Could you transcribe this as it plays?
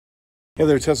Hey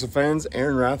there, Tesla fans.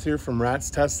 Aaron Rath here from Rat's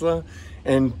Tesla.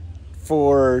 And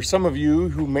for some of you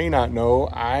who may not know,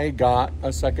 I got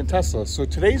a second Tesla. So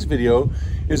today's video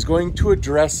is going to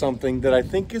address something that I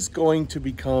think is going to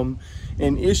become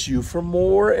an issue for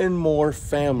more and more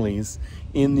families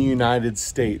in the United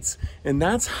States. And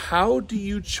that's, how do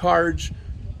you charge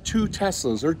two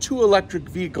Teslas or two electric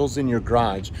vehicles in your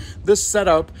garage? This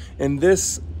setup and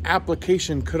this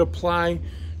application could apply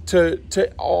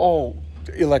to all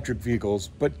electric vehicles,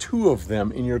 but two of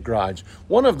them in your garage.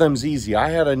 One of them's easy. I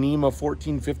had a NEMA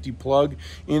 1450 plug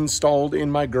installed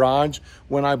in my garage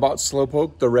when I bought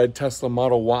Slowpoke, the red Tesla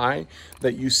Model Y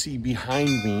that you see behind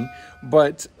me.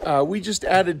 But we just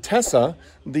added Tessa,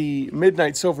 the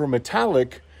Midnight Silver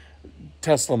Metallic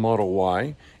Tesla Model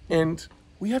Y, and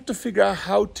we have to figure out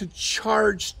how to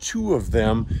charge two of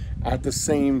them at the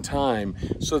same time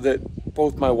so that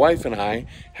both my wife and I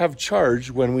have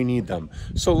charge when we need them.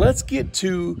 So let's get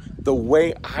to the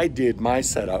way I did my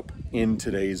setup in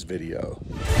today's video.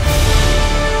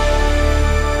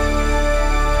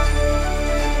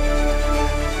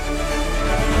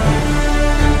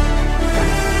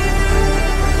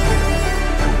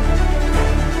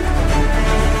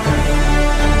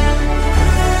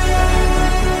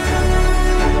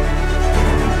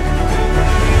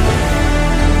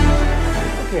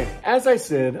 As I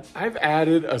said, I've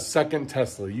added a second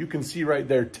Tesla. You can see right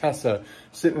there, Tessa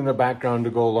sitting in the background to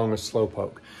go along with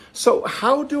Slowpoke. So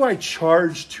how do I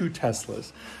charge two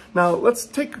Teslas? Now let's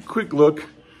take a quick look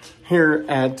here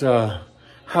at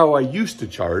how I used to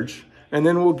charge, and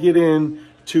then we'll get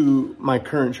into my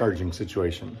current charging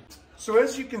situation. So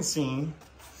as you can see,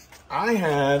 I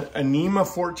had a NEMA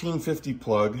 1450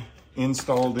 plug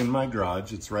installed in my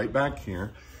garage. It's right back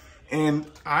here. And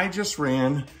I just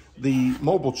ran the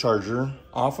mobile charger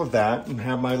off of that and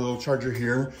have my little charger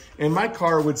here, and my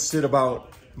car would sit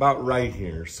about right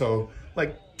here, so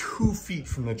like 2 feet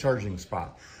from the charging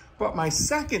spot. But my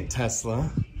second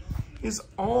Tesla is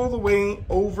all the way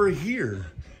over here.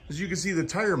 As you can see, the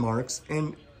tire marks,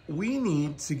 and we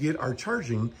need to get our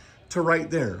charging to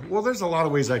right there. Well, there's a lot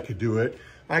of ways I could do it.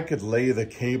 I could lay the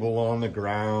cable on the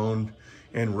ground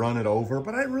and run it over,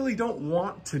 but I really don't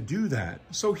want to do that.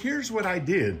 So here's what I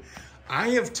did. I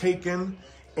have taken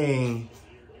a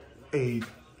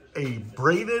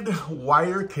braided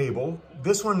wire cable.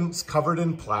 This one's covered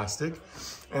in plastic,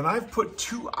 and I've put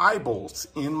two eye bolts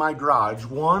in my garage,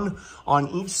 one on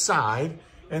each side,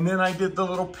 and then I did the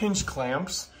little pinch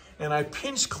clamps, and I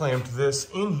pinch clamped this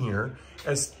in here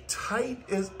as tight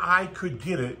as I could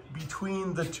get it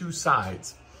between the two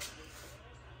sides.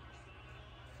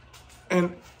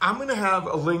 And I'm gonna have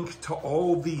a link to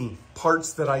all the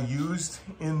parts that I used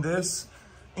in this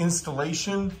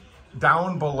installation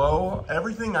down below.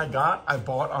 Everything I got, I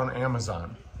bought on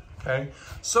Amazon, okay?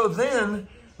 So then,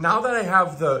 now that I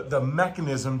have the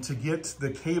mechanism to get the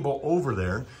cable over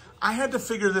there, I had to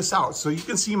figure this out. So you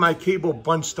can see my cable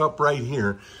bunched up right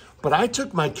here, but I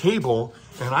took my cable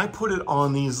and I put it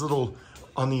on these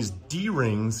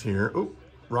D-rings here. Oh,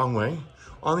 wrong way.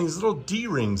 On these little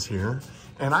D-rings here,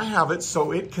 and I have it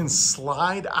so it can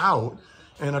slide out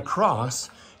and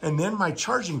across, and then my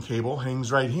charging cable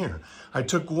hangs right here. I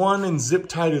took one and zip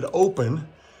tied it open,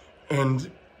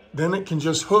 and then it can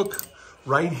just hook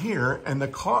right here, and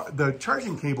the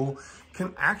charging cable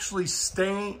can actually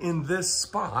stay in this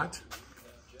spot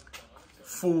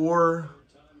forever.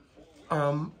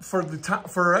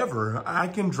 I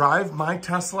can drive my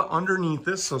Tesla underneath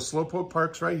this. So Slowpoke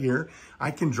parks right here.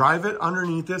 I can drive it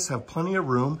underneath this, have plenty of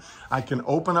room. I can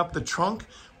open up the trunk,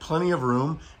 plenty of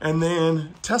room. And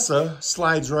then Tessa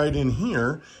slides right in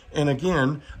here. And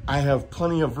again, I have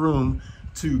plenty of room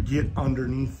to get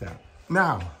underneath that.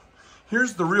 Now,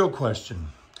 here's the real question.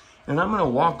 And I'm gonna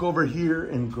walk over here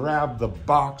and grab the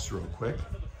box real quick.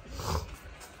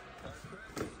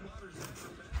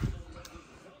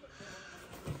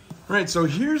 All right, so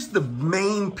here's the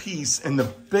main piece and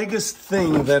the biggest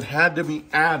thing that had to be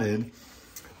added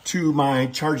to my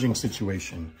charging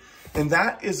situation, and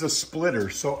that is a splitter.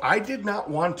 So I did not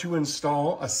want to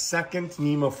install a second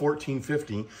NEMA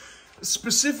 1450,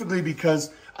 specifically because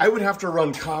I would have to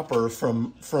run copper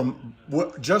from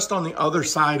just on the other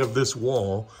side of this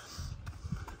wall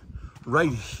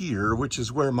right here, which is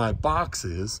where my box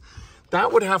is.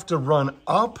 That would have to run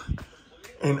up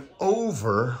and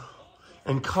over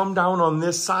and come down on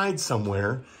this side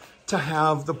somewhere to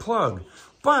have the plug.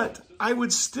 But I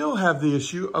would still have the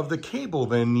issue of the cable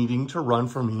then needing to run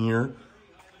from here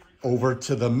over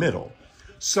to the middle.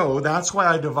 So that's why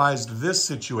I devised this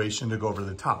situation to go over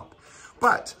the top.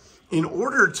 But in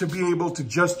order to be able to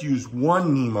just use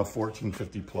one NEMA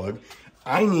 1450 plug,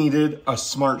 I needed a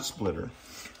smart splitter.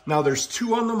 Now there's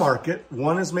two on the market.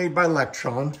 One is made by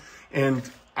Electron, and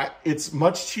it's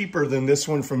much cheaper than this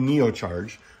one from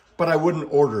NeoCharge, but I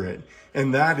wouldn't order it.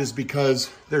 And that is because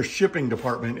their shipping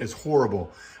department is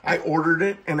horrible. I ordered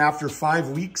it, and after 5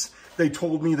 weeks, they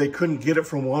told me they couldn't get it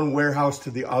from one warehouse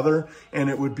to the other, and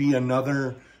it would be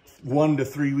another 1 to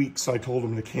 3 weeks, so I told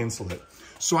them to cancel it.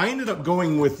 So I ended up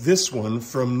going with this one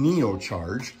from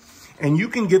NeoCharge, and you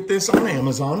can get this on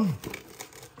Amazon.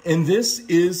 And this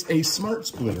is a smart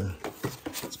splitter.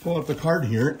 Let's pull up the card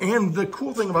here. And the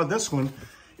cool thing about this one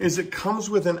is it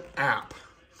comes with an app.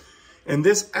 And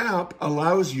this app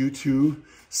allows you to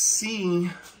see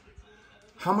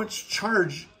how much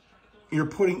charge you're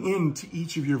putting into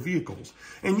each of your vehicles.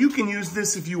 And you can use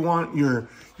this if you want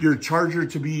your charger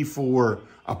to be for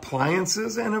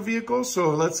appliances in a vehicle.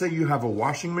 So let's say you have a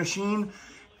washing machine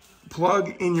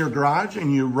plug in your garage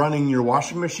and you're running your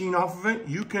washing machine off of it,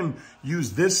 you can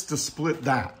use this to split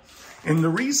that. And the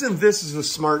reason this is a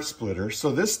smart splitter,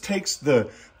 so this takes the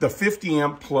 50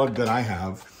 amp plug that I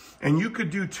have, and you could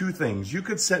do two things. You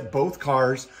could set both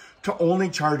cars to only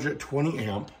charge at 20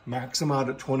 amp, max them out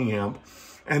at 20 amp,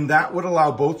 and that would allow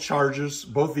both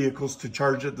vehicles to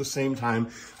charge at the same time.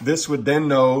 This would then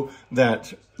know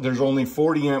that there's only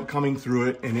 40 amp coming through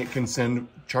it, and it can send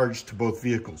charge to both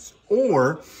vehicles.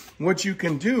 Or what you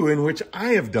can do, and which I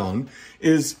have done,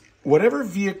 is whatever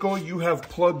vehicle you have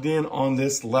plugged in on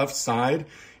this left side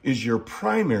is your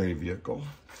primary vehicle.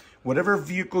 Whatever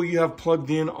vehicle you have plugged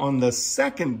in on the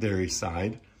secondary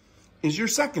side is your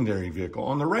secondary vehicle.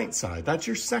 On the right side, that's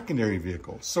your secondary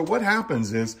vehicle. So what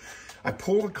happens is I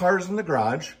pull the cars in the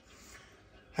garage,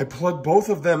 I plug both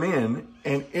of them in,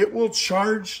 and it will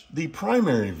charge the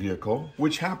primary vehicle,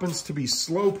 which happens to be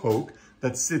Slowpoke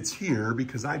that sits here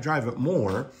because I drive it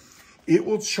more. It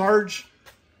will charge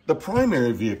the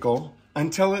primary vehicle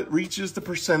until it reaches the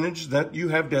percentage that you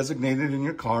have designated in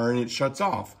your car and it shuts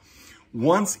off.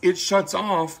 Once it shuts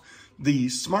off, the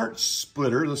smart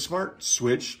splitter, the smart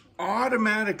switch,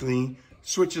 automatically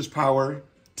switches power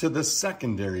to the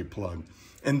secondary plug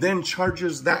and then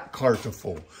charges that car to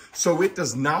full. So it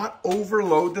does not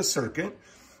overload the circuit.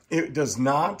 It does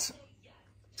not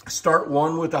start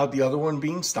one without the other one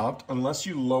being stopped unless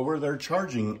you lower their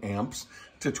charging amps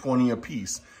to 20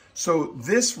 apiece. So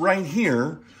this right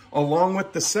here, along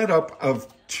with the setup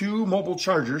of two mobile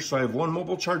chargers, so I have one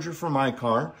mobile charger for my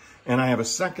car, and I have a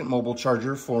second mobile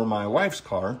charger for my wife's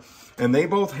car, and they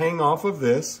both hang off of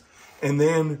this, and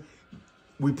then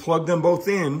we plug them both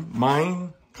in.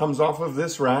 Mine comes off of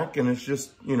this rack, and it's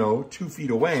just, 2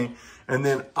 feet away, and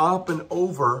then up and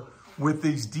over with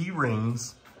these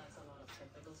D-rings,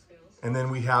 and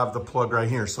then we have the plug right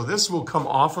here. So this will come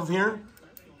off of here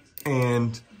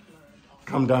and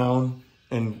come down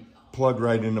and plug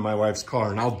right into my wife's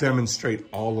car. And I'll demonstrate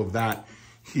all of that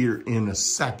here in a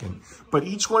second. But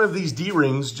each one of these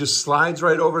D-rings just slides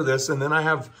right over this, and then I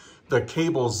have the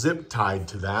cable zip tied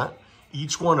to that,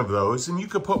 each one of those. And you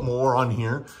could put more on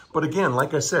here. But again,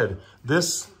 like I said,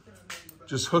 this,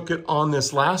 just hook it on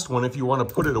this last one if you want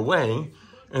to put it away,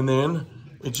 and then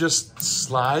it just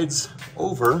slides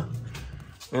over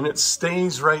and it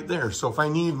stays right there. So if I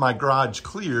need my garage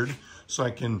cleared so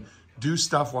I can do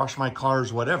stuff, wash my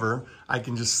cars, whatever, I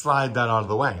can just slide that out of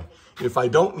the way. If I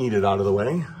don't need it out of the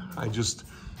way, I just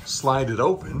slide it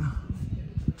open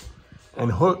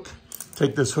and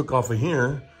take this hook off of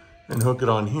here and hook it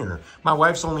on here. My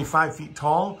wife's only 5 feet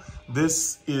tall.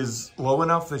 This is low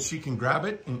enough that she can grab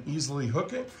it and easily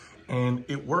hook it, and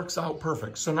it works out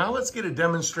perfect. So now let's get a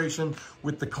demonstration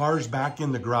with the cars back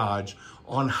in the garage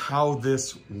on how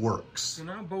this works. So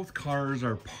now both cars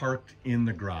are parked in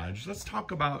the garage. Let's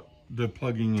talk about the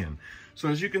plugging in. So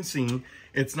as you can see,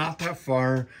 it's not that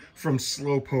far from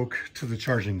Slowpoke to the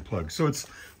charging plug. So it's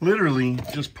literally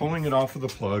just pulling it off of the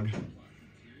plug,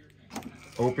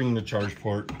 opening the charge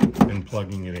port, and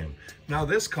plugging it in. Now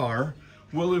this car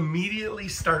will immediately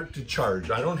start to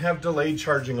charge. I don't have delayed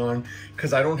charging on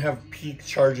because I don't have peak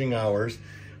charging hours.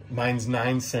 Mine's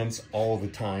 9 cents all the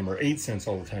time, or 8 cents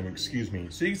all the time, excuse me.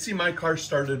 So you can see my car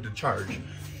started to charge.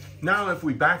 Now if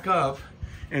we back up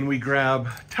and we grab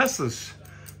Tesla's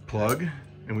plug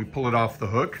and we pull it off the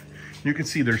hook, you can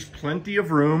see there's plenty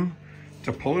of room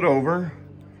to pull it over,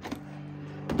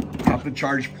 pop the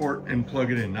charge port, and plug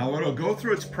it in. Now it'll go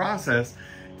through its process.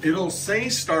 It'll say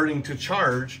starting to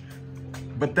charge,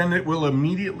 but then it will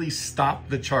immediately stop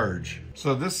the charge.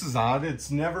 So this is odd.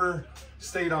 It's never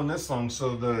stayed on this long,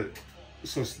 so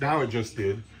now it just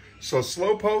did. So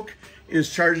Slowpoke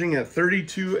is charging at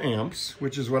 32 amps,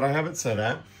 which is what I have it set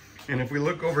at. And if we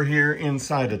look over here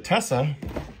inside of Tesla,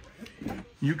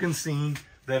 you can see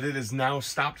that it has now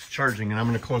stopped charging. And I'm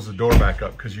going to close the door back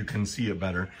up because you can see it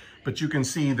better. But you can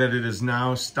see that it has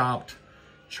now stopped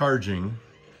charging.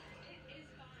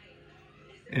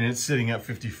 And it's sitting at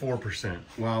 54%.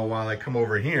 Well, while I come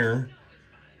over here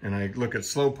and I look at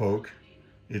Slowpoke,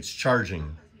 it's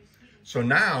charging. So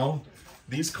now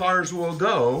these cars will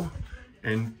go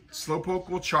and Slowpoke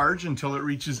will charge until it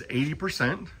reaches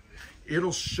 80%.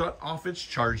 It'll shut off its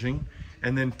charging,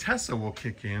 and then Tessa will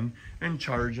kick in and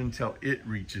charge until it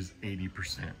reaches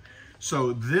 80%.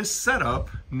 So this setup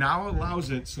now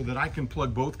allows it so that I can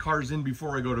plug both cars in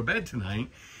before I go to bed tonight,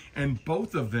 and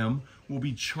both of them will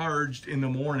be charged in the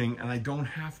morning, and I don't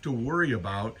have to worry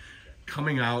about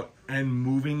coming out and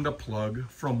moving the plug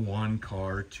from one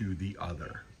car to the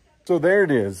other. So there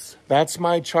it is. That's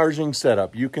my charging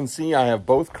setup. You can see I have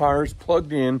both cars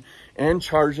plugged in and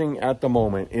charging at the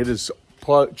moment. It is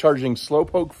charging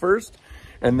Slowpoke first,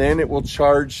 and then it will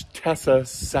charge Tessa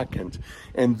second.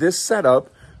 And this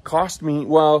setup cost me,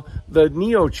 well, the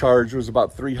Neo charge was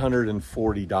about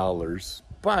 $340,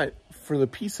 but for the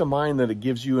peace of mind that it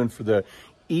gives you and for the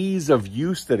ease of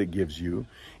use that it gives you,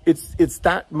 it's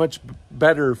that much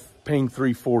better paying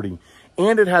 $340.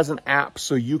 And it has an app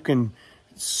so you can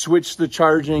switch the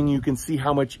charging, you can see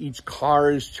how much each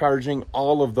car is charging,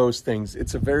 all of those things.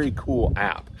 It's a very cool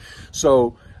app.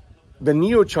 So the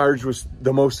Neo charge was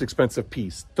the most expensive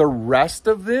piece. The rest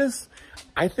of this,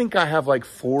 I think I have like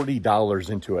 $40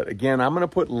 into it. Again, I'm going to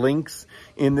put links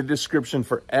in the description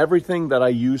for everything that I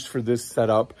used for this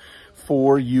setup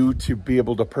for you to be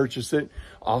able to purchase it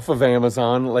off of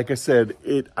Amazon. Like I said,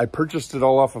 I purchased it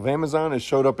all off of Amazon. It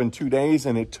showed up in 2 days,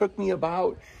 and it took me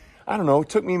about, I don't know, it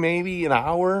took me maybe an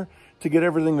hour to get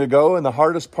everything to go. And the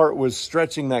hardest part was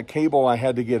stretching that cable. I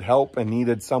had to get help and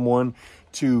needed someone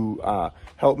to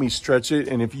help me stretch it.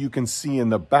 And if you can see in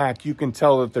the back, you can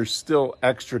tell that there's still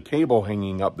extra cable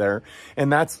hanging up there.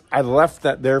 And I left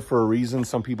that there for a reason.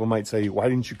 Some people might say, why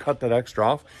didn't you cut that extra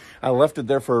off? I left it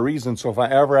there for a reason. So if I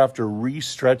ever have to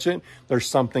re-stretch it, there's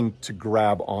something to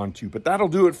grab onto. But that'll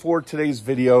do it for today's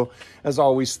video. As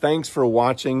always, thanks for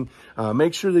watching.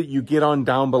 Make sure that you get on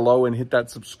down below and hit that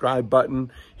subscribe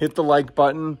button, hit the like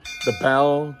button, the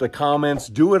bell, the comments,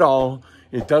 do it all.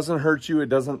 It doesn't hurt you. It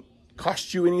doesn't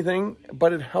cost you anything,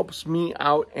 but it helps me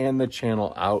out and the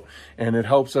channel out, and it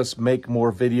helps us make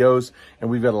more videos. And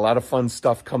we've got a lot of fun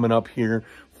stuff coming up here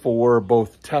for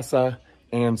both Tessa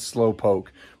and Slowpoke.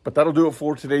 But that'll do it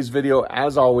for today's video.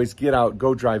 As always, get out,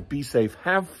 go drive, be safe,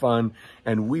 have fun,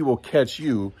 and we will catch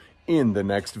you in the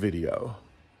next video.